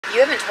You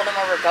haven't told him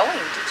where we're going,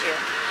 did you?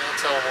 I'll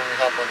tell him when we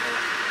hop on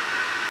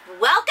here.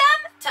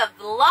 Welcome to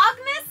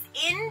Vlogmas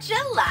in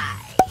July.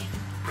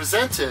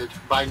 Presented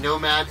by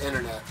Nomad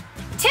Internet.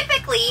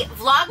 Typically,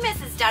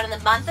 Vlogmas is done in the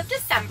month of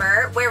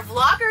December, where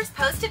vloggers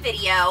post a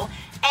video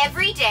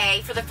every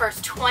day for the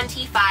first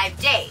 25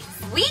 days.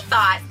 We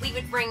thought we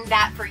would bring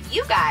that for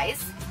you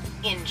guys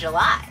in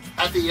July.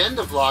 At the end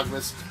of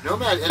Vlogmas,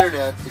 Nomad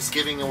Internet is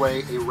giving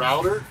away a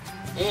router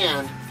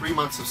and 3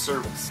 months of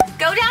service.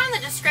 Go down in the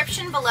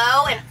description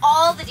below and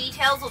all the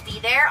details will be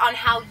there on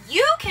how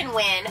you can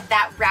win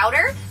that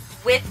router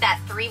with that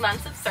 3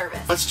 months of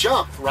service. Let's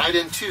jump right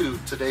into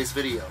today's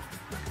video.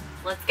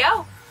 Let's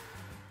go.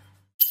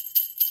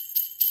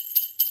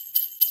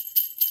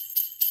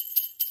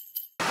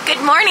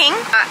 Good morning.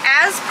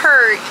 As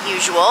per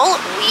usual,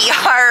 we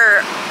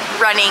are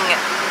running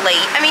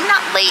late. I mean,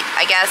 not late,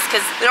 I guess,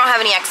 because we don't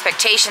have any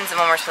expectations of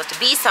when we're supposed to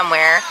be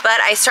somewhere.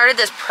 But I started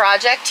this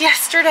project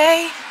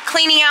yesterday,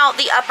 cleaning out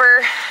the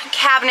upper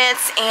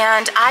cabinets,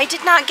 and I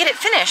did not get it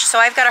finished. So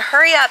I've got to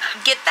hurry up,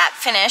 get that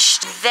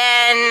finished,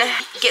 then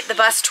get the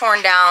bus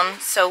torn down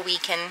so we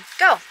can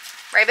go.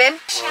 Right, babe?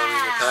 Well, I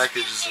mean, the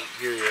package isn't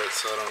here yet,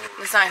 so I don't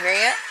know. It's not here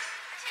yet?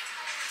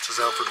 It says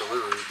out for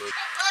delivery, but...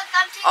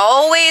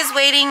 Always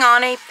waiting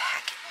on a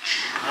package.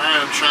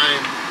 Alright, I'm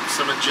trying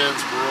some of Jen's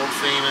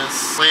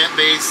world-famous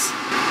plant-based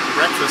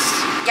breakfast.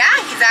 Yeah,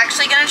 he's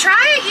actually gonna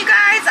try it, you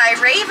guys. I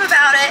rave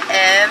about it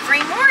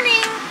every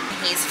morning.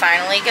 He's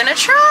finally gonna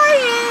try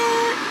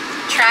it.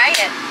 Try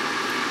it.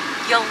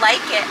 You'll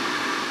like it.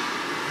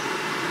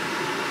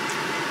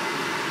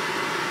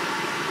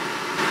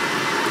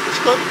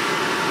 It's good.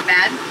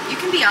 Bad? You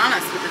can be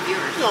honest with the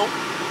viewers. No.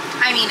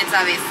 I mean, it's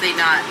obviously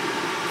not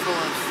full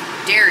of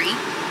dairy.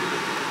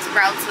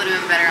 Sprouts would have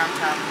been better on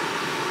top.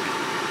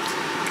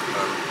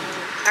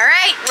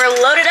 Alright, we're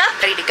loaded up,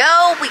 ready to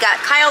go.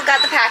 Kyle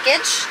got the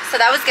package,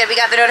 so that was good. We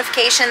got the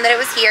notification that it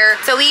was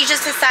here. So we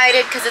just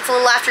decided, because it's a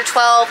little after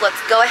 12, let's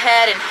go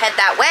ahead and head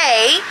that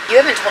way. You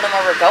haven't told him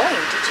where we're going,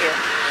 did you?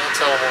 I'll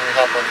tell him when we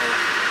hop on here.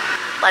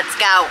 Let's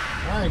go.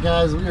 Alright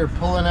guys, we are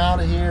pulling out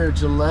of here at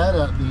Gillette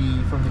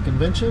from the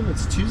convention.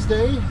 It's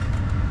Tuesday.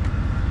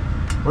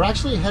 We're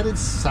actually headed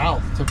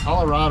south to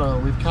Colorado.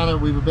 We've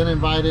been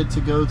invited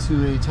to go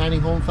to a tiny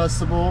home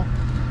festival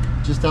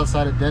just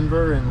outside of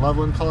Denver in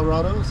Loveland,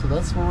 Colorado. So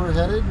that's where we're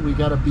headed.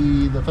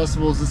 The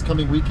festival is this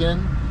coming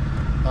weekend,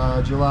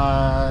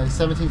 July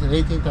 17th and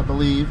 18th, I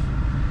believe.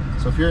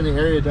 So if you're in the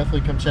area,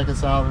 definitely come check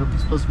us out.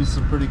 There's supposed to be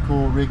some pretty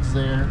cool rigs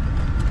there.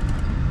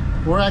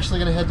 We're actually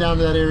gonna head down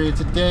to that area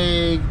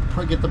today,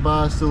 get the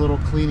bus, do a little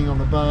cleaning on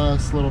the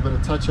bus, a little bit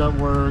of touch-up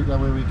work. That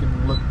way we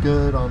can look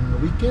good on the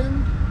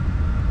weekend.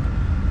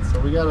 So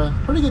we got a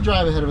pretty good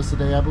drive ahead of us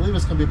today. I believe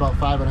it's gonna be about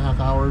 5.5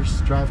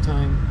 hours drive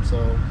time. So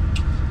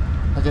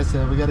like I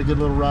said, we got a good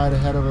little ride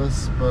ahead of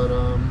us, but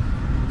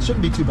it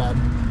shouldn't be too bad.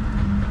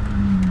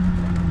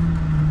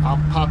 I'll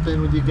pop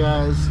in with you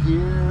guys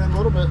here in a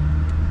little bit.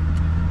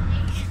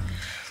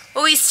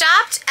 Well, we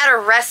stopped at a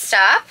rest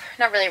stop.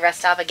 Not really a rest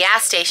stop, a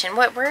gas station.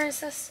 Where is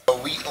this?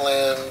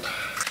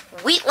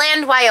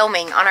 Wheatland,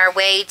 Wyoming, on our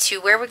way to,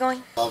 where are we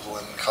going?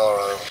 Loveland,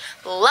 Colorado.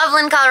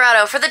 Loveland,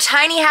 Colorado, for the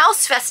tiny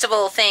house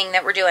festival thing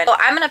that we're doing. So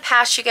I'm gonna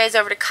pass you guys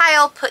over to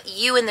Kyle, put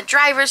you in the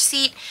driver's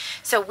seat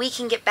so we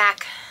can get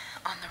back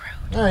on the road.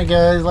 Alright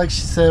guys, like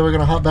she said, we're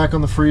gonna hop back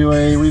on the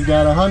freeway. We've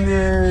got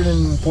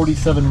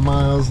 147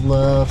 miles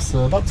left,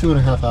 so about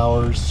 2.5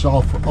 hours,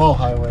 all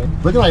highway.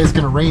 Looking like it's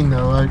gonna rain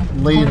though. A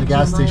lady in the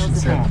gas station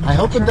said, I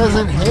hope it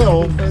doesn't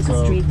hail,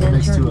 so that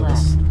makes two of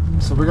us.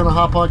 So we're gonna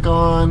hop back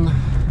on.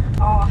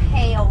 Oh,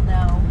 hell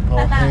no.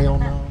 Oh, hell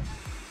no.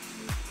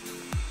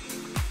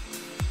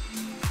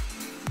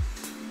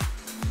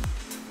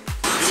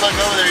 You look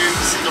over there, you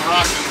can see the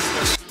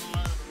Rockies.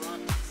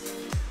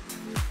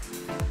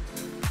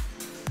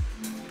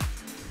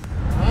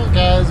 Alright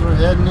guys, we're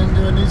heading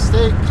into a new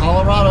state,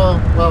 Colorado.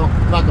 Well,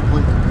 not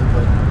completely new,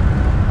 but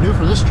new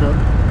for this trip.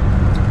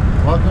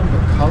 Welcome to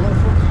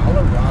colorful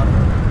Colorado.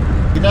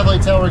 You can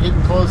definitely tell we're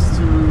getting close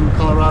to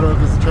Colorado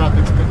because the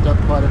traffic's picked up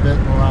quite a bit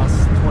in the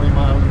last 20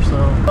 miles or so.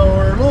 So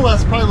we're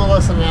probably a little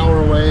less than an hour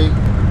away.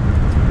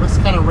 Looks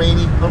kind of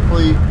rainy.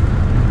 Hopefully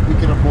we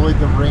can avoid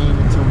the rain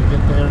until we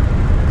get there.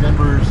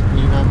 Denver's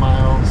 89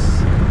 miles.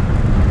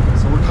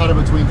 So we're kind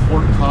of between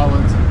Fort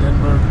Collins and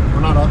Denver.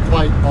 We're not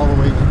quite all the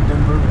way in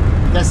Denver.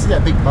 You guys see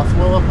that big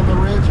buffalo up on the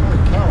ridge?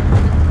 Holy cow.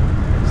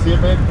 See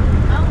it, babe?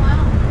 Oh,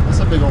 wow. That's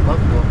a big old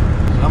buffalo.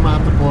 I'm gonna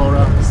have to blow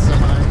around the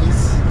semi.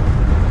 He's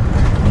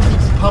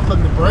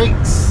pumping the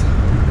brakes.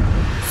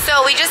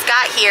 So we just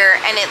got here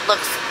and it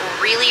looks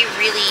really,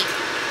 really,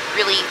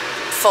 really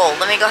full.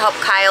 Let me go help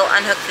Kyle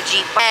unhook the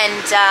Jeep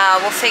and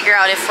we'll figure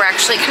out if we're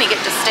actually gonna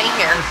get to stay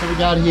here. So we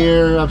got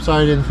here. I'm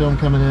sorry I didn't film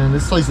coming in.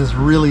 This place is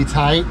really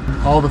tight.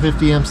 all the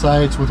 50 amp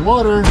sites with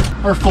water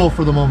are full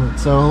for the moment.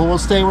 So we'll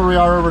stay where we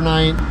are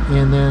overnight,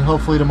 and then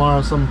hopefully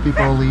tomorrow some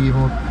people will leave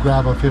and we'll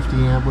grab a 50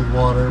 amp with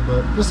water,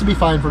 but this will be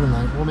fine for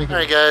tonight. We'll make it. All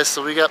right guys,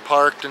 so we got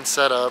parked and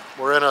set up.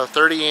 We're in a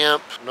 30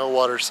 amp, no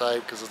water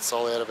site because it's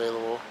all they had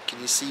available. Can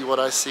you see what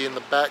I see in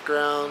the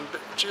background?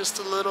 Just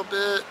a little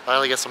bit.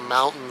 Finally got some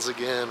mountains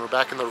again. We're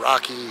back in the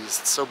Rockies.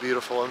 It's so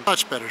beautiful.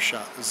 Much better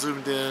shot.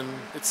 Zoomed in.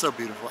 It's so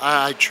beautiful.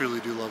 I truly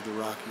do love the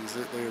Rockies.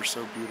 They are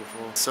so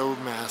beautiful. So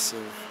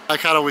massive. I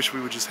kind of wish we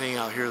would just hang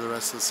out here the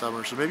rest of the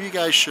summer. So maybe you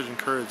guys should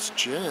encourage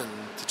Jen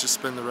to just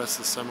spend the rest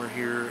of the summer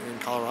here in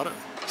Colorado.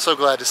 So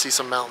glad to see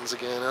some mountains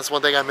again. That's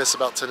one thing I miss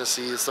about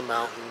Tennessee is the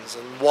mountains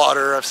and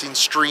water. I've seen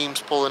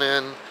streams pulling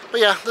in. But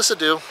yeah, this would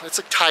do. It's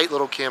a tight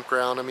little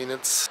campground. I mean,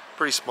 it's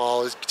pretty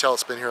small. As you can tell,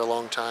 it's been here a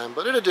long time,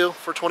 but it'll do.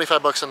 For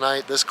 25 bucks a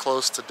night, this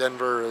close to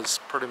Denver is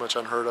pretty much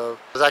unheard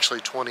of. It's actually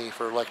 20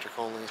 for electric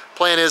only.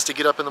 Plan is to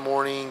get up in the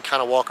morning,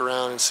 kind of walk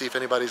around and see if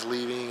anybody's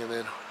leaving, and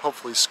then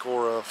hopefully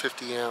score a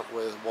 50 amp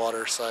with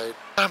water site.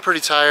 I'm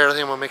pretty tired. I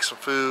think I'm gonna make some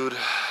food,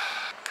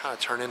 kind of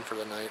turn in for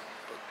the night,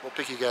 but we'll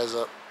pick you guys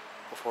up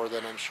before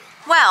then, I'm sure.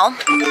 Well,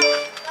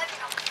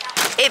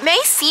 it may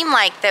seem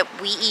like that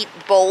we eat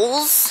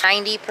bowls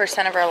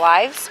 90% of our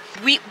lives,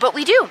 but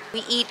we do.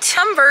 We eat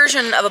some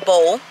version of a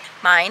bowl.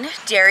 Mine,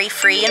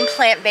 dairy-free and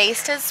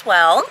plant-based as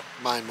well.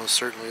 Mine most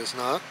certainly is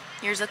not.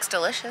 Yours looks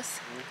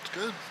delicious. It's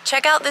good.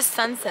 Check out this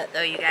sunset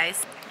though, you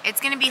guys. It's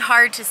gonna be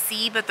hard to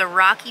see, but the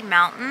Rocky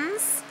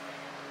Mountains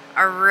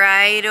are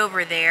right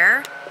over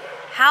there.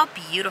 How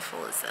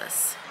beautiful is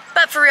this?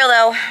 But for real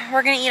though,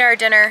 we're gonna eat our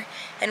dinner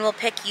and we'll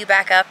pick you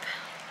back up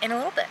in a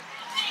little bit.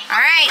 All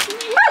right.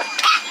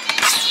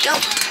 Go, go,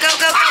 go,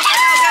 go, go,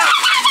 go, go.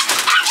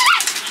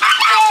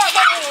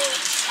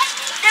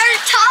 They're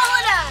tall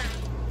enough.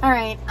 All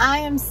right, I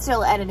am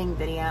still editing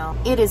video.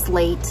 It is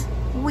late.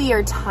 We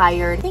are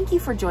tired. Thank you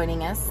for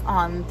joining us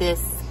on this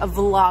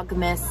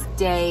Vlogmas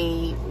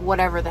day,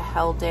 whatever the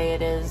hell day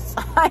it is.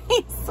 I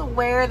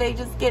swear they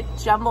just get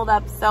jumbled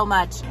up so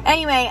much.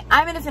 Anyway,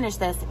 I'm gonna finish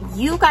this.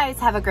 You guys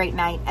have a great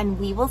night, and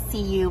we will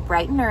see you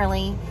bright and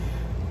early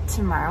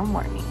tomorrow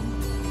morning.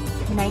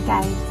 Good night,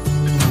 guys.